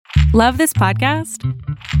Love this podcast?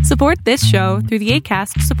 Support this show through the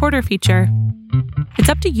Acast supporter feature. It's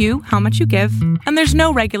up to you how much you give, and there's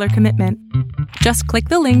no regular commitment. Just click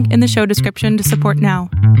the link in the show description to support now.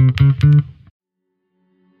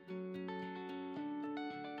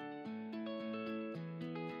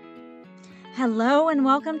 Hello and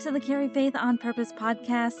welcome to the Carry Faith on Purpose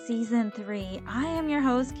podcast, Season 3. I am your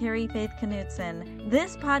host, Carrie Faith Knutson.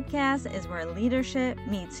 This podcast is where leadership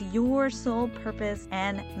meets your soul purpose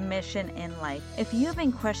and mission in life. If you have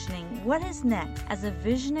been questioning what is next as a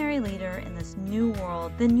visionary leader in this new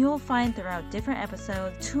world, then you'll find throughout different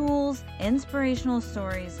episodes, tools, inspirational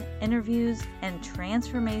stories, interviews, and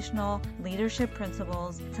transformational leadership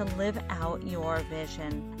principles to live out your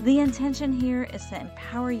vision. The intention here is to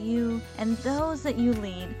empower you and those that you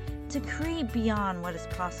lead to create beyond what is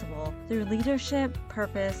possible through leadership,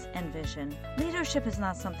 purpose, and vision. Leadership is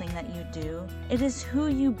not something that you do. It is who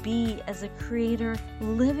you be as a creator,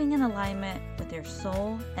 living in alignment with your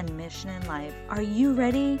soul and mission in life. Are you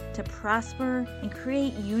ready to prosper and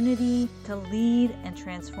create unity to lead and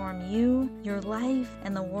transform you, your life,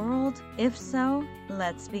 and the world? If so,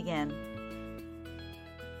 let's begin.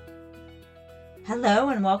 Hello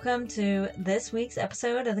and welcome to this week's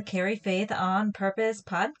episode of the Carry Faith on Purpose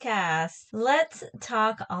podcast. Let's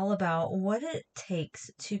talk all about what it takes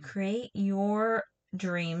to create your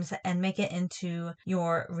dreams and make it into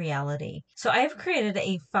your reality. So I've created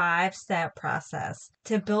a 5-step process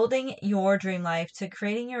to building your dream life, to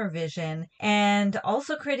creating your vision, and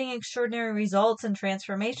also creating extraordinary results and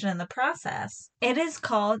transformation in the process. It is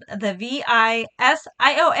called the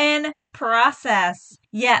V.I.S.I.O.N process.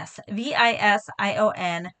 Yes,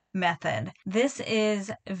 V.I.S.I.O.N method. This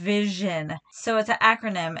is vision. So it's an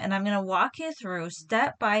acronym, and I'm going to walk you through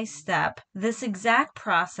step by step this exact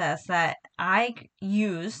process that I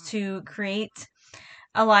use to create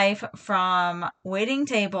a life from waiting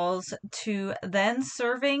tables to then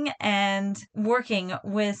serving and working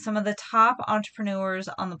with some of the top entrepreneurs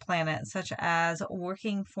on the planet, such as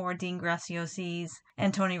working for Dean Graciosi's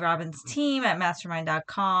and Tony Robbins' team at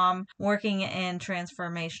mastermind.com, working in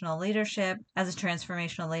transformational leadership as a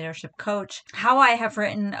transformational leadership coach, how I have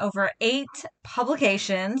written over 8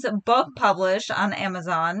 publications, book published on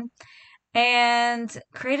Amazon, and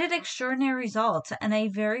created extraordinary results in a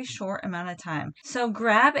very short amount of time. So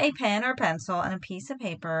grab a pen or pencil and a piece of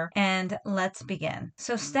paper and let's begin.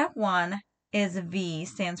 So step 1 is V,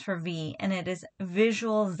 stands for V, and it is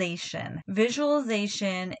visualization.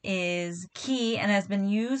 Visualization is key and has been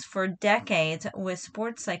used for decades with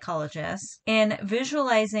sports psychologists in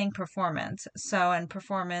visualizing performance. So in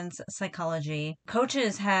performance psychology,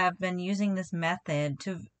 coaches have been using this method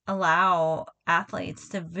to allow athletes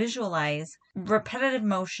to visualize repetitive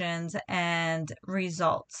motions and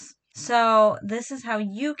results. So this is how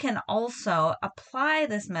you can also apply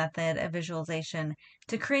this method of visualization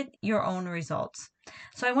to create your own results.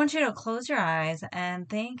 So I want you to close your eyes and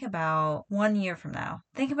think about 1 year from now.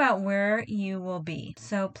 Think about where you will be.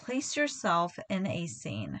 So place yourself in a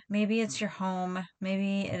scene. Maybe it's your home.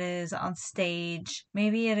 Maybe it is on stage.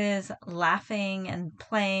 Maybe it is laughing and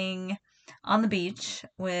playing on the beach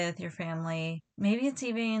with your family. Maybe it's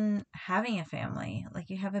even having a family, like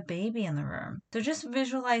you have a baby in the room. So just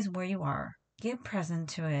visualize where you are. Get present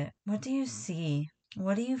to it. What do you see?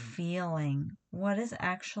 What are you feeling? What is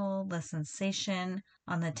the sensation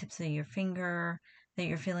on the tips of your finger that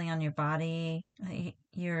you're feeling on your body, that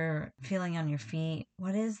you're feeling on your feet?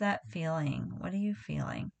 What is that feeling? What are you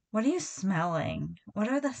feeling? What are you smelling? What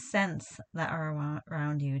are the scents that are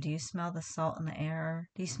around you? Do you smell the salt in the air?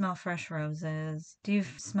 Do you smell fresh roses? Do you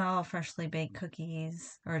smell freshly baked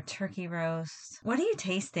cookies or a turkey roast? What are you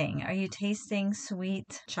tasting? Are you tasting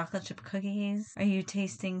sweet chocolate chip cookies? Are you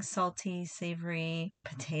tasting salty, savory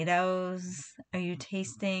potatoes? Are you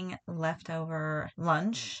tasting leftover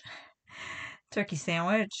lunch? Turkey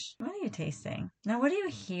sandwich. What are you tasting? Now, what are you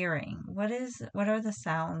hearing? What are the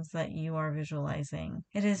sounds that you are visualizing?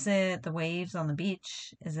 Is it the waves on the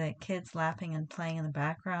beach? Is it kids laughing and playing in the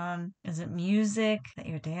background? Is it music that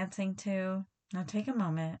you're dancing to? Now take a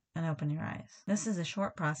moment and open your eyes. This is a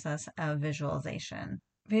short process of visualization.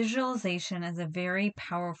 Visualization is a very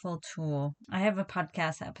powerful tool. I have a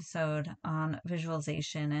podcast episode on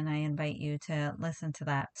visualization and I invite you to listen to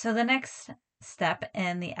that. So the next step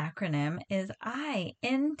in the acronym is I,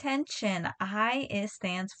 intention.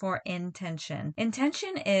 Stands for intention.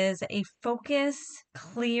 Intention is a focused,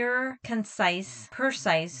 clear, concise,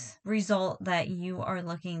 precise result that you are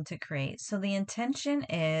looking to create. So the intention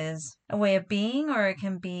is, a way of being, or it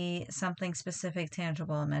can be something specific,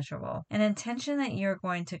 tangible, and measurable. An intention that you're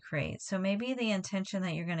going to create. So maybe the intention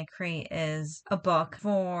that you're going to create is a book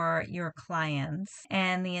for your clients,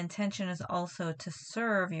 and the intention is also to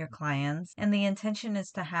serve your clients, and the intention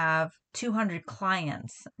is to have 200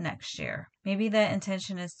 clients next year. Maybe the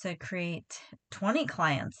intention is to create 20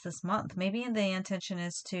 clients this month. Maybe the intention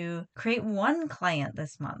is to create 1 client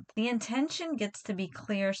this month. The intention gets to be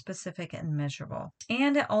clear, specific, and measurable.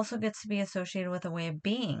 And it also gets to be associated with a way of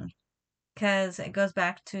being, because it goes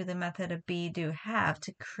back to the method of be, do, have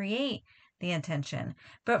to create the intention.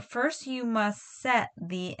 But first you must set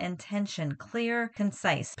the intention clear,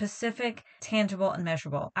 concise, specific, tangible, and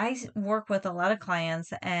measurable. I work with a lot of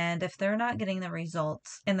clients, and if they're not getting the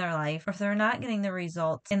results in their life, or if they're not getting the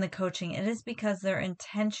results in the coaching, it is because their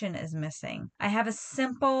intention is missing. I have a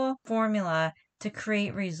simple formula to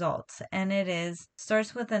create results, and it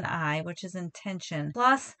starts with an I, which is intention,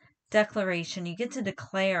 plus declaration. You get to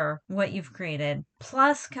declare what you've created,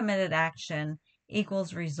 plus committed action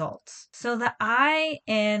equals results. So the I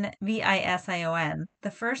in V.I.S.I.O.N,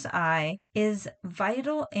 the first I, is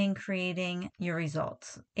vital in creating your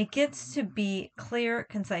results. It gets to be clear,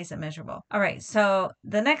 concise, and measurable. All right, so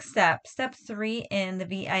the next step 3 in the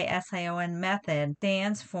V.I.S.I.O.N method,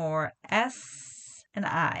 stands for S and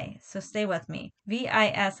I. So stay with me.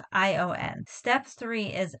 V.I.S.I.O.N. Step 3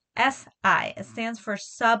 is S.I. It stands for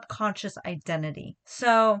subconscious identity.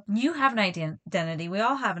 So you have an identity. We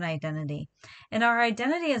all have an identity. And our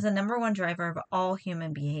identity is the number one driver of all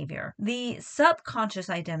human behavior. The subconscious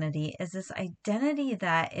identity is this identity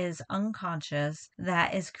that is unconscious,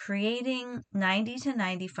 that is creating 90 to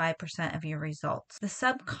 95% of your results. The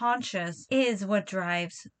subconscious is what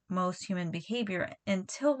drives most human behavior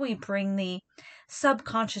until we bring the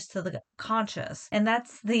subconscious to the conscious. And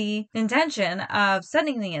that's the intention of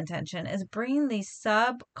setting the intention, is bringing the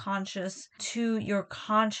subconscious to your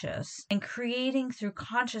conscious and creating through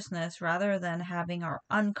consciousness rather than having our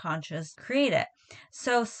unconscious create it.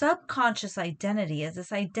 So subconscious identity is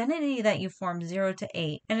this identity that you form 0 to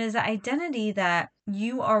 8, and is an identity that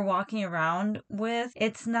you are walking around with.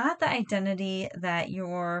 It's not the identity that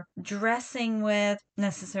you're dressing with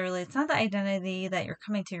necessarily. It's not the identity that you're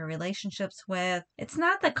coming to your relationships with. It's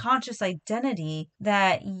not the conscious identity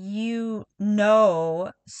that you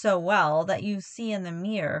know so well, that you see in the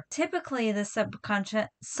mirror. Typically, the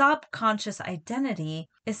subconscious identity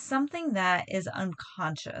is something that is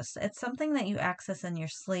unconscious. It's something that you access in your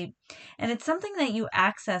sleep, and it's something that you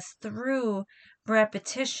access through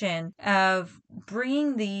repetition of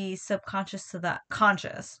bringing the subconscious to the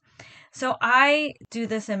conscious. So I do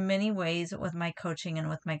this in many ways with my coaching and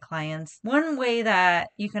with my clients. One way that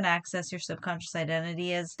you can access your subconscious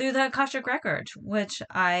identity is through the Akashic Record, which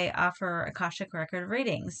I offer Akashic Record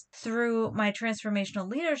readings. Through my transformational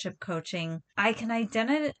leadership coaching, I can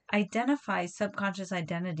identify subconscious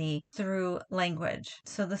identity through language.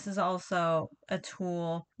 So this is also a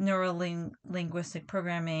tool, neuro-linguistic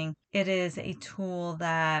programming. It is a tool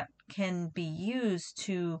that can be used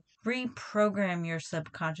to reprogram your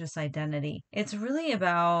subconscious identity. It's really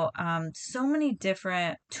about so many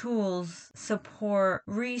different tools support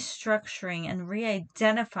restructuring and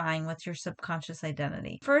re-identifying with your subconscious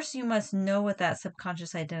identity. First, you must know what that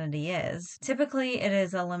subconscious identity is. Typically,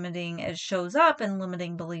 it shows up in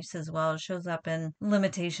limiting beliefs as well. It shows up in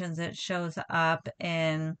limitations. It shows up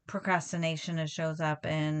in procrastination. It shows up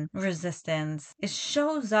in resistance. It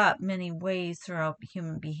shows up many ways throughout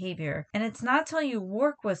human behavior. And it's not till you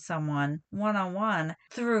work with someone one-on-one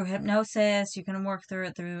through hypnosis. You can work through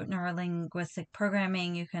it through neurolinguistic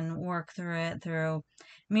programming. You can work through it through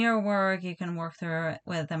mirror work. You can work through it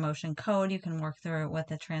with emotion code. You can work through it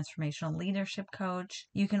with a transformational leadership coach.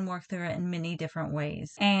 You can work through it in many different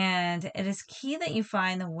ways. And it is key that you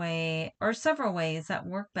find the way or several ways that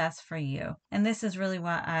work best for you. And this is really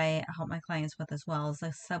what I help my clients with as well, is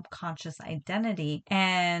the subconscious identity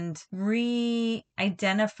and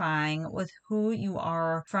re-identifying with who you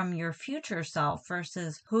are from your future self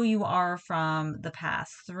versus who you are from the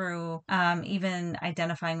past, through even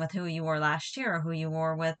identifying with who you were last year, or who you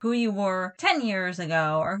were 10 years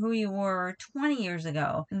ago, or who you were 20 years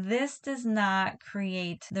ago. This does not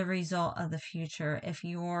create the result of the future if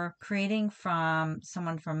you're creating from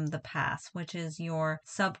someone from the past, which is your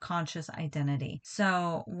subconscious identity.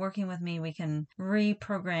 So working with me, we can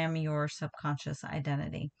reprogram your subconscious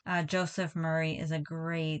identity. Joseph Murray is a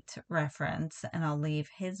great great reference, and I'll leave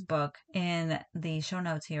his book in the show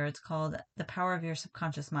notes here. It's called The Power of Your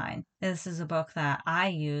Subconscious Mind. This is a book that I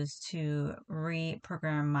use to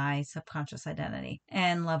reprogram my subconscious identity,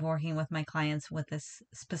 and love working with my clients with this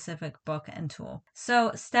specific book and tool.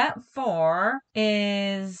 So step 4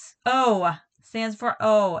 is O. Stands for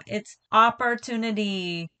O. It's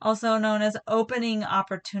opportunity, also known as opening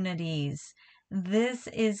opportunities. This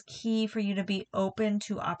is key for you to be open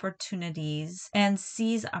to opportunities and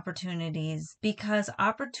seize opportunities, because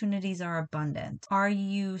opportunities are abundant. Are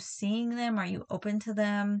you seeing them? Are you open to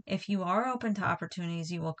them? If you are open to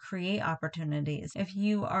opportunities, you will create opportunities. If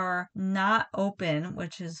you are not open,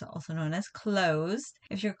 which is also known as closed,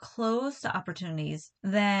 if you're closed to opportunities,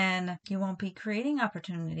 then you won't be creating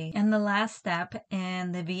opportunity. And the last step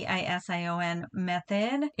in the V.I.S.I.O.N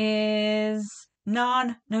method is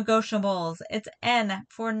non-negotiables. It's N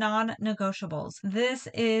for non-negotiables. This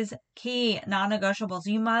is key. Non-negotiables.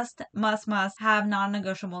 You must have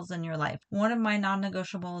non-negotiables in your life. One of my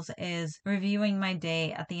non-negotiables is reviewing my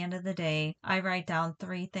day. At the end of the day, I write down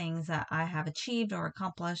 3 things that I have achieved or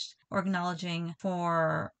accomplished, or acknowledging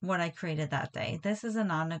for what I created that day. This is a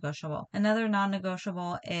non-negotiable. Another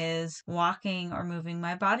non-negotiable is walking or moving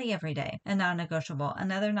my body every day. A non-negotiable.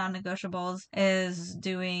 Another non-negotiable is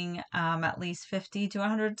doing at least 50 to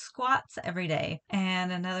 100 squats every day. And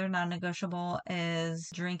another non-negotiable is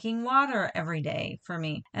drinking water every day for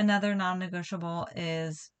me. Another non-negotiable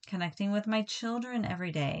is connecting with my children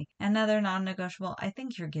every day. Another non-negotiable, I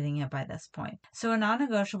think you're getting it by this point. So a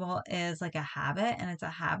non-negotiable is like a habit, and it's a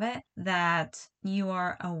habit that you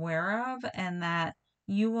are aware of, and that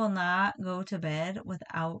you will not go to bed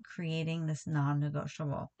without creating this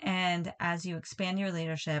non-negotiable. And as you expand your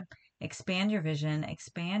leadership, expand your vision,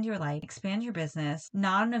 expand your life, expand your business,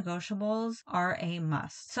 non-negotiables are a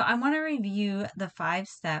must. So I want to review the 5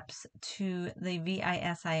 steps to the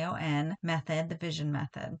V.I.S.I.O.N method, the vision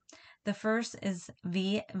method. The first is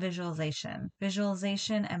V, visualization.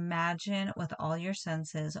 Visualization, imagine with all your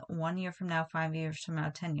senses 1 year from now, 5 years from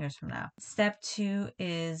now, 10 years from now. Step 2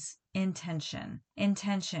 is intention.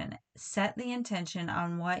 Intention. Set the intention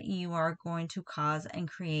on what you are going to cause and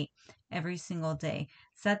create every single day.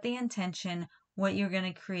 Set the intention what you're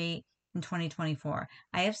going to create in 2024.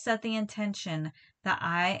 I have set the intention that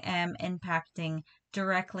I am impacting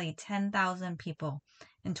directly 10,000 people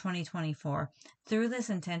in 2024. Through this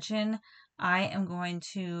intention, I am going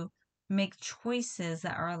to make choices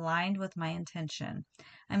that are aligned with my intention.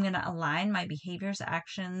 I'm going to align my behaviors,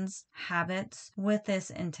 actions, habits with this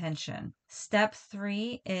intention. Step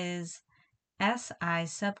 3 is SI,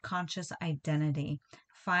 subconscious identity.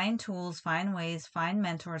 Find tools, find ways, find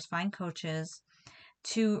mentors, find coaches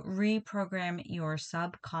to reprogram your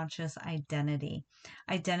subconscious identity.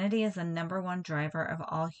 Identity is the number 1 driver of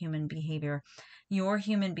all human behavior. Your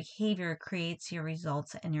human behavior creates your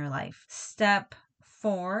results in your life. Step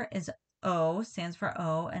 4 is O, stands for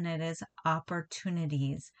O, and it is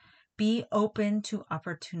opportunities. Be open to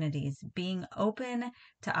opportunities. Being open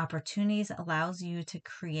to opportunities allows you to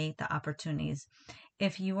create the opportunities.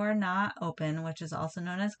 If you are not open, which is also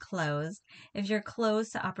known as closed, if you're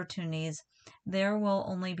closed to opportunities, there will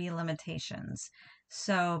only be limitations.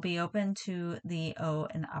 So be open to the O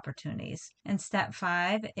in opportunities. And step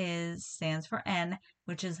 5 stands for N,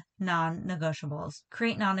 which is non-negotiables.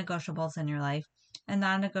 Create non-negotiables in your life. A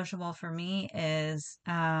non-negotiable for me is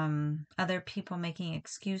other people making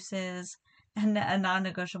excuses. And a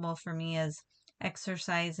non-negotiable for me is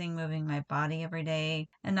exercising, moving my body every day.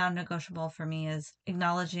 A non-negotiable for me is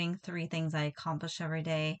acknowledging 3 things I accomplish every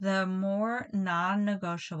day. The more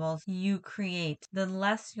non-negotiables you create, the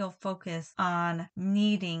less you'll focus on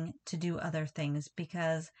needing to do other things,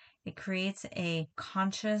 because it creates a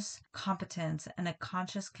conscious competence and a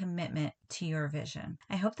conscious commitment to your vision.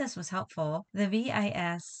 I hope this was helpful. The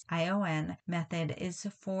V.I.S.I.O.N method is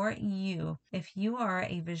for you if you are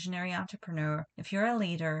a visionary entrepreneur, if you're a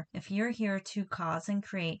leader, if you're here to cause and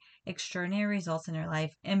create extraordinary results in your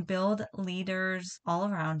life and build leaders all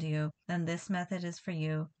around you, then this method is for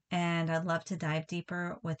you. And I'd love to dive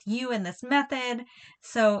deeper with you in this method.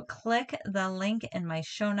 So click the link in my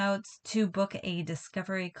show notes to book a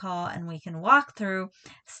discovery call, and we can walk through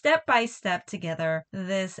step by step together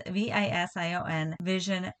this V.I.S.I.O.N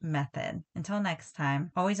vision method. Until next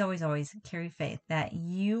time, always, always, always carry faith that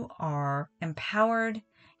you are empowered.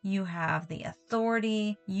 You have the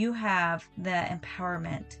authority. You have the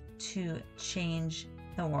empowerment to change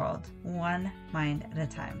the world one mind at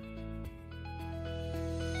a time.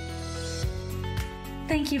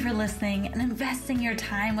 Thank you for listening and investing your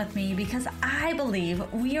time with me, because I believe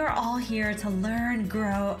we are all here to learn,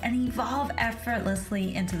 grow, and evolve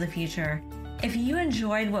effortlessly into the future. If you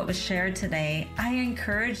enjoyed what was shared today, I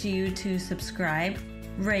encourage you to subscribe,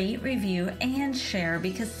 rate, review, and share,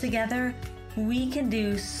 because together we can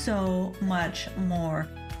do so much more.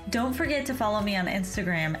 Don't forget to follow me on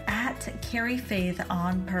Instagram at Carry Faith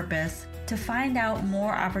on Purpose to find out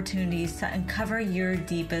more opportunities to uncover your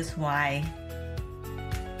deepest why.